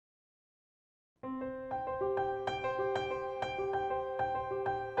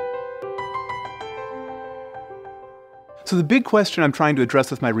So the big question I'm trying to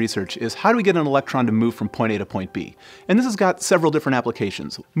address with my research is how do we get an electron to move from point A to point B? And this has got several different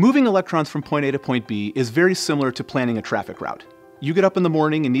applications. Moving electrons from point A to point B is very similar to planning a traffic route. You get up in the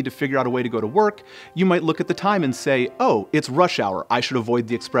morning and need to figure out a way to go to work. You might look at the time and say, oh, it's rush hour, I should avoid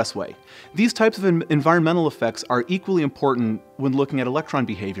the expressway. These types of environmental effects are equally important when looking at electron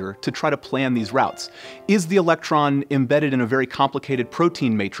behavior to try to plan these routes. Is the electron embedded in a very complicated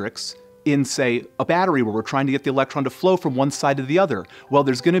protein matrix in, say, a battery where we're trying to get the electron to flow from one side to the other? Well,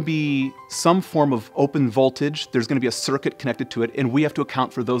 there's going to be some form of open voltage, there's going to be a circuit connected to it, and we have to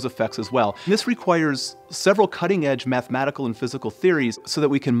account for those effects as well. And this requires several cutting-edge mathematical and physical theories so that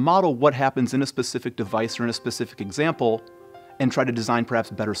we can model what happens in a specific device or in a specific example and try to design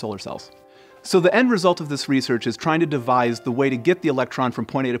perhaps better solar cells. So the end result of this research is trying to devise the way to get the electron from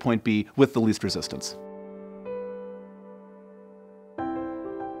point A to point B with the least resistance.